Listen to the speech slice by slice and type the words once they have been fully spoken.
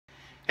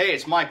Hey,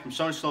 it's Mike from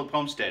SunnySlope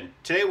Homestead.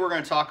 Today we're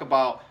going to talk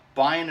about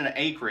buying an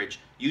acreage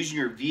using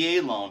your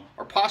VA loan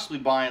or possibly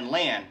buying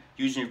land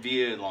using your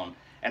VA loan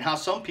and how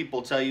some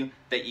people tell you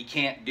that you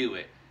can't do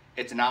it.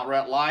 It's an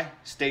outright lie.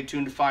 Stay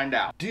tuned to find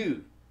out.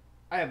 Dude,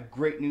 I have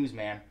great news,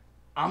 man.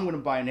 I'm going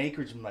to buy an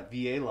acreage with my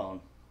VA loan.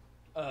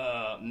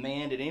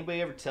 Man, did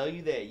anybody ever tell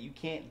you that you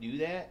can't do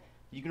that?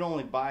 You can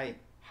only buy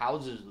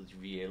houses with your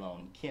VA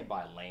loan. You can't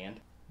buy land.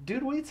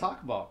 Dude, what are you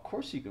talking about? Of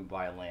course you can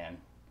buy land.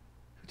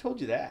 Who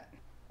told you that?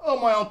 Oh,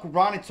 my Uncle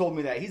Ronnie told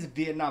me that. He's a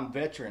Vietnam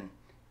veteran.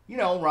 You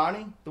know,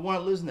 Ronnie, the one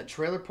that lives in the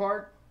trailer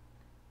park?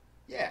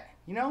 Yeah,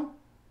 you know?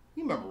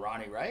 You remember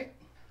Ronnie, right?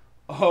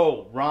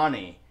 Oh,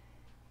 Ronnie.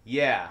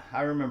 Yeah,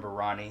 I remember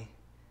Ronnie.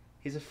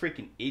 He's a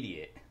freaking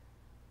idiot.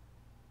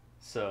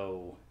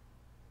 So,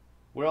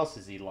 what else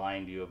is he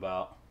lying to you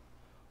about?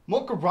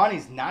 Uncle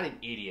Ronnie's not an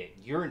idiot.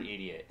 You're an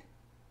idiot.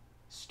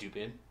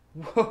 Stupid.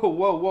 Whoa,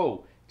 whoa,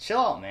 whoa. Chill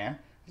out, man.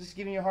 I'm just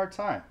giving you a hard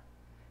time.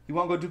 You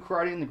want to go do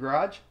karate in the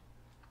garage?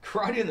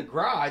 Karate in the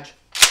garage?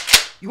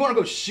 You want to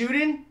go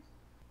shooting?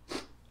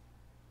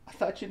 I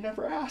thought you'd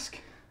never ask.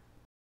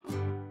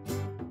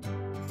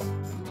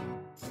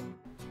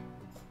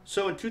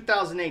 So in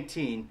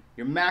 2018,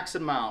 your max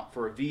amount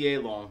for a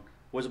VA loan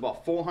was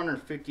about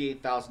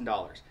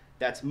 $458,000.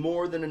 That's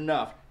more than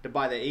enough to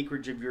buy the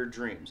acreage of your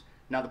dreams.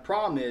 Now the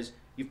problem is,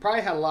 you've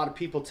probably had a lot of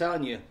people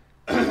telling you,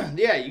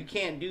 yeah, you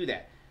can't do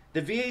that.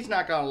 The VA's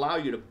not going to allow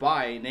you to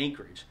buy an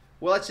acreage.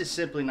 Well, that's just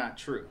simply not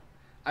true.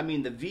 I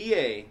mean, the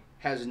VA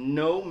has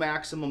no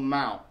maximum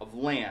amount of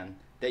land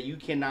that you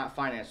cannot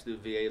finance through a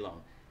VA loan.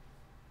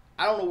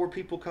 I don't know where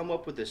people come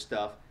up with this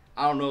stuff.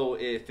 I don't know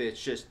if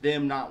it's just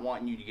them not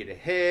wanting you to get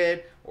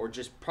ahead or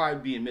just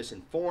probably being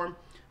misinformed.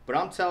 But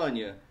I'm telling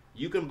you,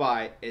 you can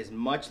buy as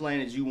much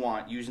land as you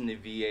want using the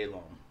VA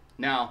loan.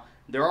 Now,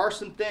 there are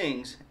some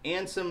things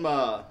and some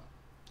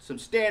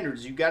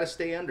standards you got to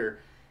stay under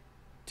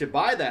to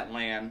buy that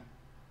land,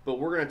 but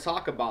we're going to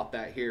talk about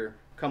that here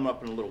coming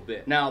up in a little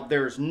bit. Now,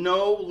 there's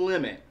no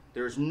limit.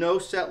 There's no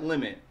set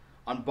limit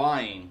on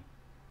buying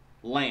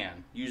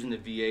land using the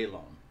VA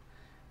loan.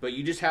 But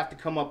you just have to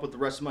come up with the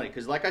rest of the money.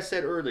 Because like I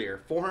said earlier,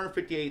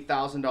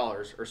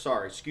 $458,000, or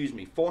sorry, excuse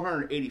me,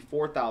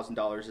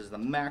 $484,000 is the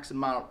max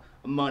amount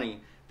of money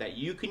that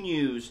you can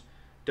use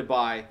to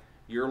buy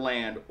your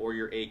land or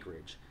your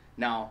acreage.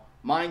 Now,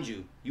 mind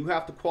you, you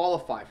have to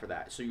qualify for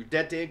that. So your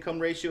debt to income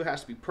ratio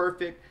has to be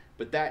perfect,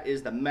 but that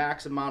is the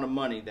max amount of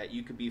money that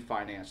you could be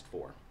financed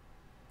for.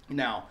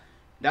 Now,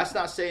 that's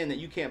not saying that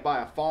you can't buy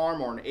a farm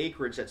or an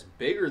acreage that's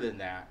bigger than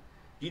that.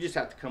 You just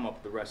have to come up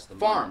with the rest of the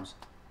money. Farms.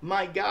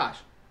 My gosh.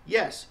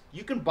 Yes,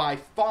 you can buy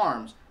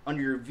farms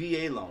under your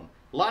VA loan.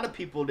 A lot of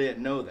people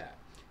didn't know that.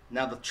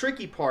 Now, the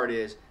tricky part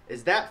is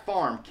that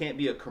farm can't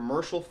be a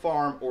commercial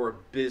farm or a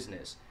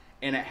business,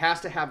 and it has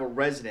to have a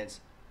residence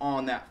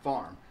on that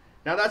farm.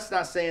 Now, that's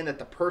not saying that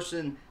the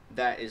person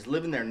that is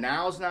living there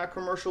now is not a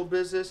commercial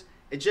business.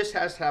 It just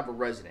has to have a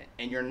resident,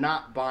 and you're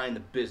not buying the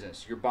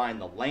business. You're buying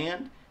the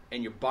land,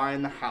 and you're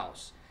buying the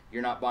house.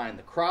 You're not buying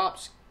the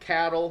crops,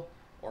 cattle,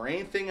 or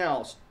anything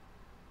else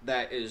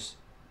that is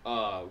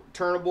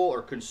turnable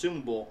or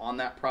consumable on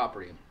that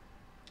property.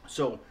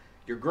 So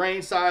your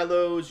grain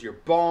silos, your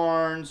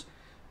barns,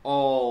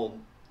 all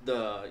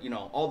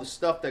the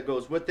stuff that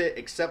goes with it,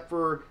 except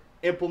for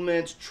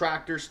implements,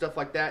 tractors, stuff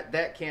like that,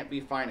 that can't be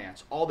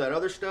financed. All that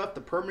other stuff,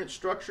 the permanent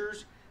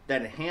structures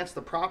that enhance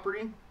the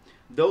property,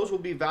 those will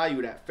be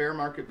valued at fair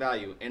market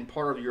value and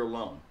part of your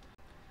loan.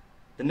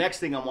 The next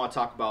thing I want to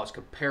talk about is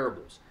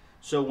comparables.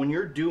 So when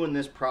you're doing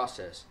this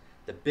process,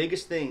 the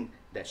biggest thing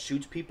that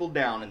shoots people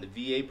down in the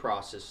VA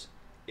process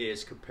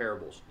is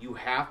comparables. You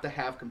have to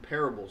have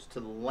comparables to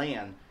the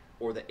land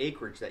or the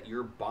acreage that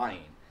you're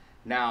buying.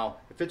 Now,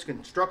 if it's a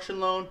construction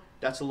loan,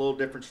 that's a little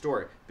different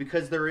story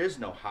because there is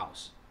no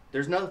house.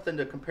 There's nothing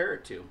to compare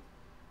it to.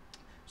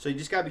 So you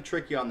just got to be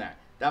tricky on that.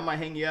 That might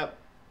hang you up,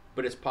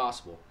 but it's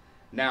possible.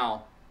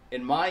 Now,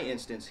 in my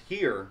instance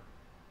here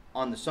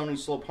on the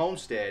SunnySlope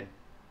Homestead,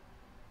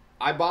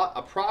 I bought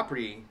a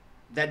property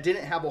that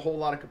didn't have a whole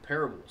lot of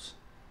comparables.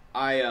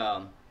 I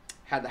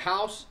had the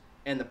house,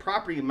 and the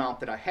property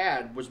amount that I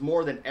had was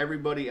more than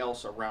everybody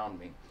else around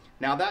me.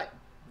 Now that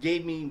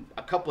gave me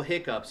a couple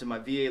hiccups in my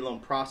VA loan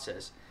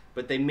process,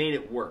 but they made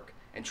it work.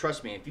 And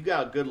trust me, if you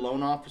got a good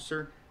loan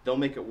officer, they'll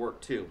make it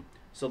work too.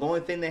 So the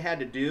only thing they had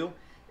to do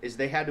is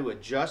they had to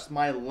adjust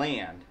my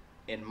land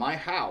in my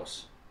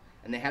house,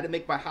 and they had to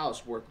make my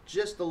house worth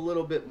just a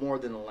little bit more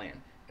than the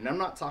land. And I'm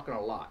not talking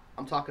a lot.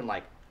 I'm talking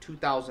like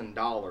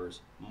 $2,000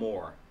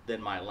 more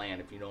than my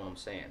land, if you know what I'm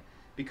saying.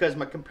 Because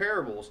my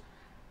comparables,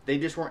 they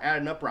just weren't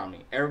adding up around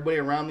me. Everybody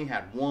around me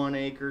had 1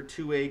 acre,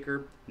 2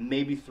 acre,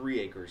 maybe 3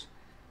 acres.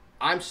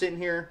 I'm sitting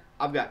here,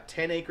 I've got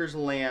 10 acres of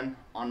land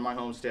on my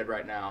homestead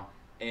right now,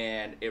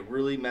 and it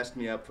really messed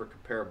me up for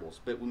comparables.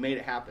 But we made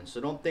it happen.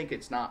 So don't think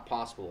it's not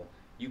possible.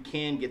 You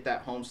can get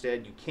that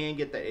homestead, you can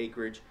get the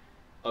acreage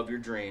of your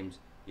dreams.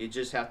 You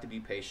just have to be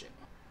patient.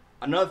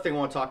 Another thing I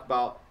want to talk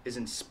about is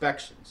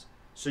inspections.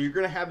 So you're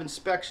going to have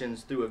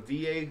inspections through a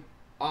VA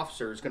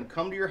officer who's going to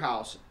come to your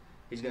house.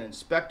 He's going to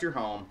inspect your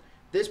home.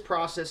 This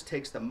process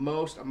takes the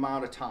most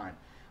amount of time.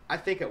 I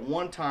think at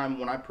one time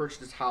when I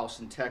purchased this house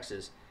in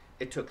Texas,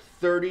 it took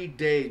 30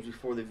 days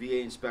before the VA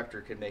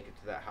inspector could make it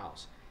to that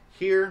house.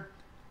 Here,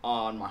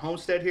 on my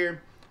homestead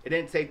here, it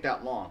didn't take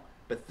that long.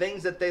 But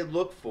things that they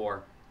look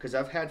for, because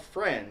I've had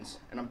friends,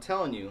 and I'm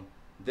telling you,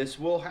 this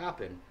will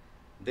happen.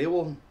 They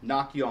will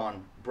knock you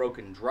on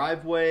broken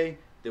driveway.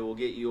 They will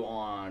get you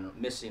on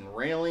missing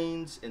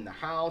railings in the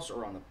house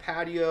or on the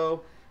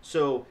patio.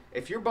 So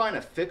if you're buying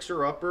a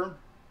fixer-upper,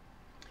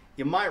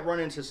 you might run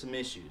into some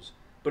issues,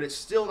 but it's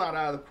still not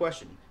out of the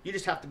question. You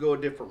just have to go a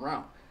different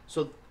route.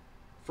 So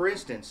for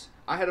instance,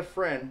 I had a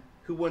friend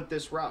who went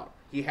this route.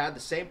 He had the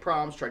same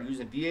problems, tried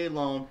using VA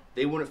loan.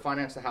 They wouldn't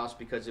finance the house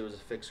because it was a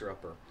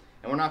fixer-upper.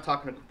 And we're not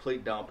talking a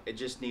complete dump. It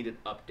just needed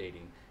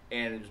updating.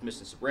 And it was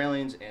missing some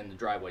railings and the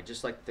driveway,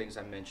 just like the things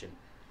I mentioned.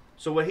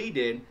 So what he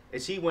did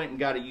is he went and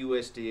got a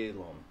USDA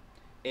loan.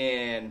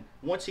 And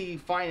once he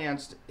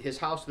financed his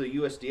house with a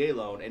USDA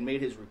loan and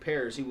made his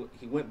repairs,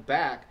 he went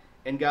back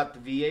and got the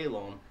VA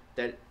loan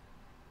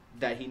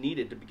that he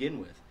needed to begin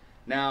with.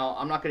 Now,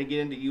 I'm not going to get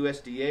into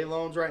USDA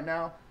loans right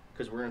now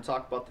because we're going to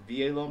talk about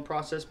the VA loan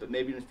process, but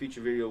maybe in a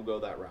future video we'll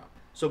go that route.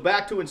 So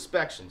back to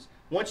inspections.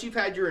 Once you've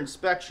had your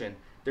inspection,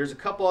 there's a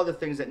couple other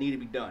things that need to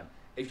be done.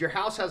 If your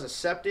house has a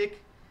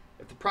septic,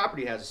 if the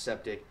property has a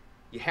septic,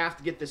 you have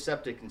to get the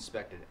septic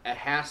inspected. It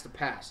has to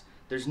pass.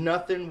 There's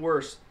nothing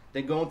worse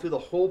than going through the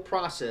whole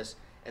process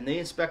and they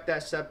inspect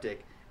that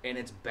septic and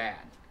it's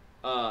bad.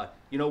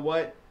 You know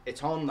what?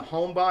 It's on the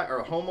home buyer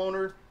or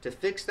homeowner to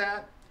fix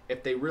that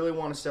if they really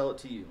want to sell it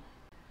to you.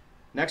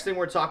 Next thing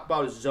we're going to talk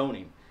about is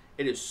zoning.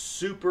 It is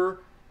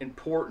super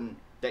important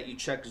that you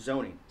check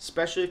zoning,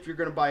 especially if you're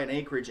going to buy an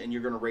acreage and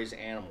you're going to raise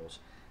animals.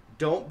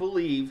 Don't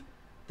believe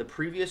the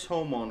previous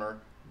homeowner,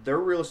 their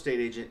real estate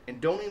agent,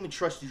 and don't even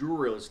trust your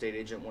real estate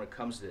agent when it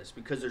comes to this,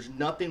 because there's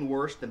nothing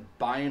worse than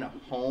buying a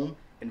home,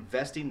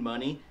 investing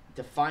money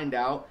to find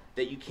out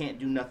that you can't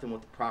do nothing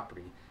with the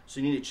property. So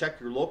you need to check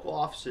your local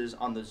offices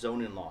on the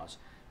zoning laws,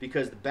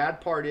 because the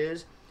bad part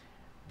is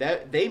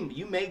that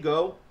you may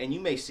go and you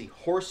may see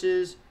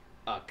horses,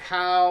 a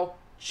cow,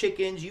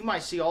 chickens, you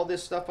might see all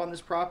this stuff on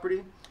this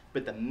property,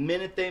 but the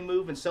minute they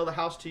move and sell the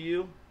house to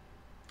you,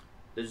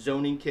 the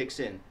zoning kicks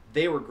in.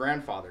 They were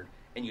grandfathered,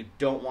 and you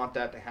don't want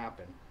that to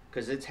happen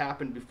because it's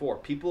happened before.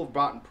 People have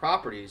bought in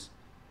properties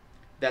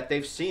that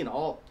they've seen,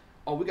 oh,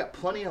 we got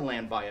plenty of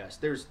land by us.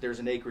 There's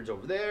an acreage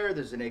over there,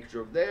 there's an acreage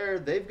over there,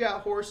 they've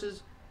got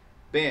horses.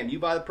 Bam, you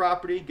buy the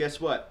property, guess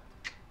what?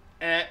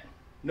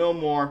 No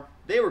more.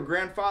 They were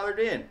grandfathered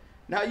in.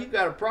 Now you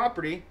got a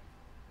property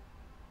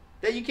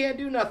that you can't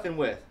do nothing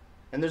with.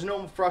 And there's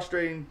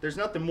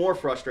nothing more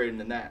frustrating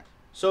than that.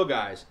 So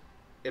guys,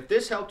 if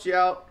this helped you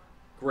out,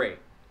 great.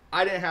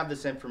 I didn't have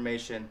this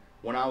information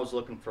when I was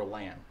looking for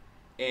land.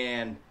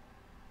 And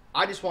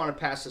I just want to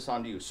pass this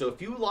on to you. So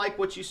if you like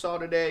what you saw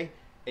today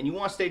and you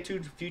want to stay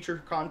tuned for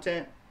future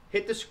content,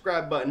 hit the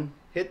subscribe button,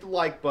 hit the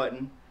like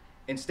button,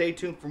 and stay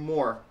tuned for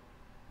more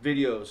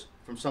videos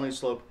from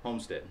SunnySlope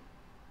Homestead.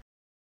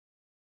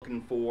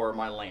 Looking for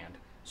my land.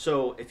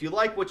 So if you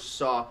like what you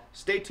saw,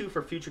 stay tuned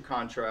for future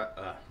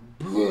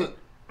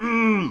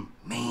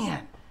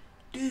man,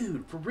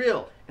 dude, for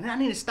real. And I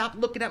need to stop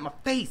looking at my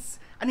face.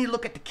 I need to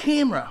look at the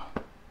camera.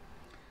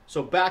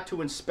 So back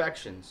to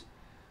inspections.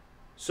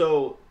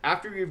 So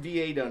after your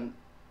VA done,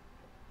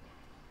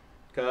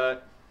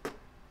 cut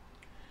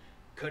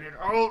it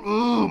all.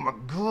 Oh my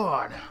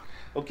God.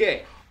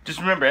 Okay, just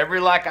remember, every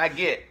like I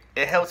get,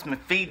 it helps me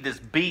feed this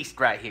beast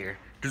right here.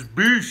 This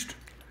beast.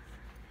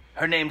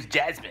 Her name's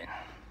Jasmine.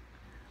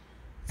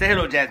 Say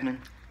hello,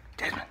 Jasmine.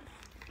 Jasmine.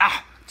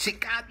 Ah, she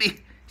got me.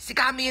 She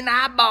got me in the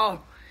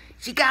eyeball.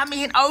 She got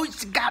me in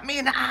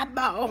the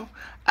eyeball.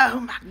 Oh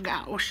my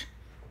gosh.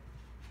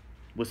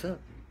 What's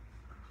up?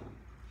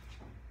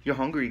 You're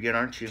hungry again,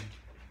 aren't you?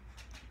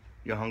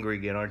 You're hungry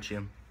again, aren't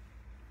you?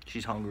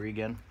 She's hungry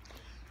again.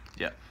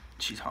 Yeah,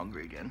 she's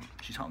hungry again.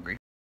 She's hungry.